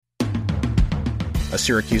A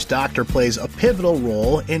Syracuse doctor plays a pivotal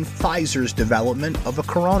role in Pfizer's development of a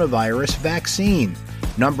coronavirus vaccine.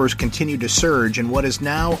 Numbers continue to surge in what is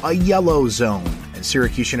now a yellow zone, and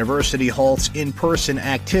Syracuse University halts in-person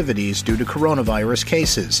activities due to coronavirus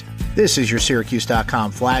cases. This is your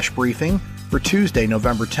Syracuse.com flash briefing for Tuesday,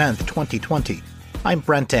 November 10th, 2020. I'm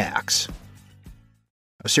Brent Axe.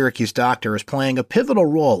 A Syracuse doctor is playing a pivotal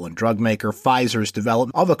role in drug maker Pfizer's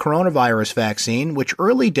development of a coronavirus vaccine, which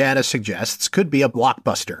early data suggests could be a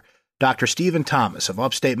blockbuster. Dr. Stephen Thomas of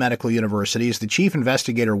Upstate Medical University is the chief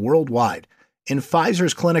investigator worldwide in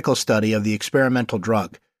Pfizer's clinical study of the experimental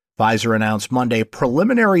drug. Pfizer announced Monday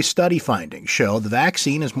preliminary study findings show the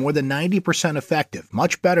vaccine is more than 90% effective,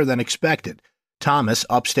 much better than expected. Thomas,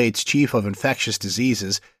 Upstate's chief of infectious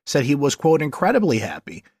diseases, said he was, quote, incredibly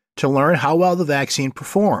happy to learn how well the vaccine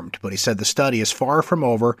performed, but he said the study is far from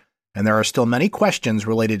over and there are still many questions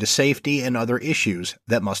related to safety and other issues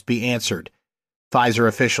that must be answered. Pfizer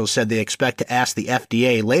officials said they expect to ask the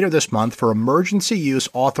FDA later this month for emergency use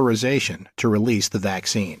authorization to release the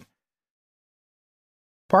vaccine.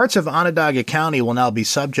 Parts of Onondaga County will now be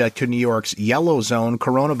subject to New York's yellow zone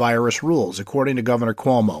coronavirus rules, according to Governor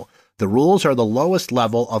Cuomo. The rules are the lowest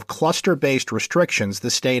level of cluster-based restrictions the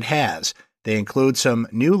state has. They include some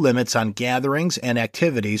new limits on gatherings and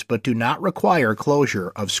activities, but do not require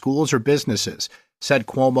closure of schools or businesses. Said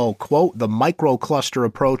Cuomo, quote, the micro-cluster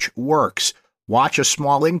approach works. Watch a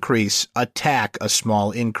small increase, attack a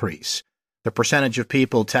small increase. The percentage of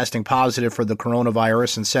people testing positive for the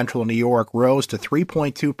coronavirus in central New York rose to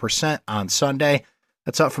 3.2% on Sunday.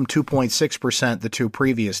 That's up from 2.6% the two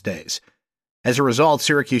previous days. As a result,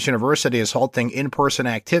 Syracuse University is halting in-person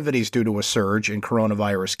activities due to a surge in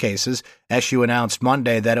coronavirus cases. SU announced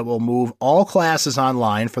Monday that it will move all classes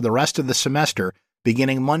online for the rest of the semester,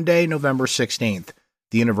 beginning Monday, November 16th.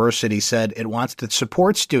 The university said it wants to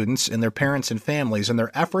support students and their parents and families in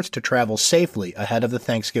their efforts to travel safely ahead of the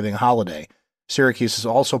Thanksgiving holiday. Syracuse is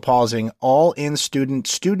also pausing all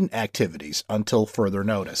in-student activities until further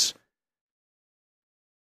notice.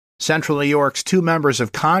 Central New York's two members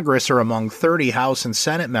of Congress are among 30 House and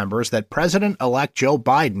Senate members that President-elect Joe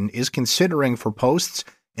Biden is considering for posts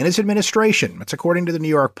in his administration. That's according to the New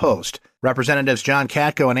York Post. Representatives John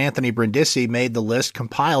Katko and Anthony Brindisi made the list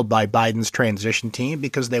compiled by Biden's transition team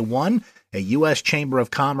because they won a U.S. Chamber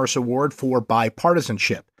of Commerce award for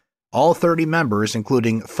bipartisanship. All 30 members,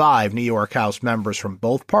 including 5 New York House members from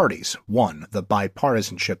both parties, won the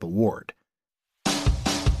bipartisanship award.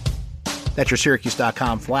 That's your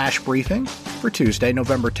Syracuse.com flash briefing for Tuesday,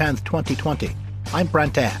 November 10th, 2020. I'm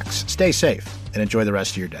Brent Axe. Stay safe and enjoy the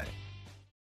rest of your day.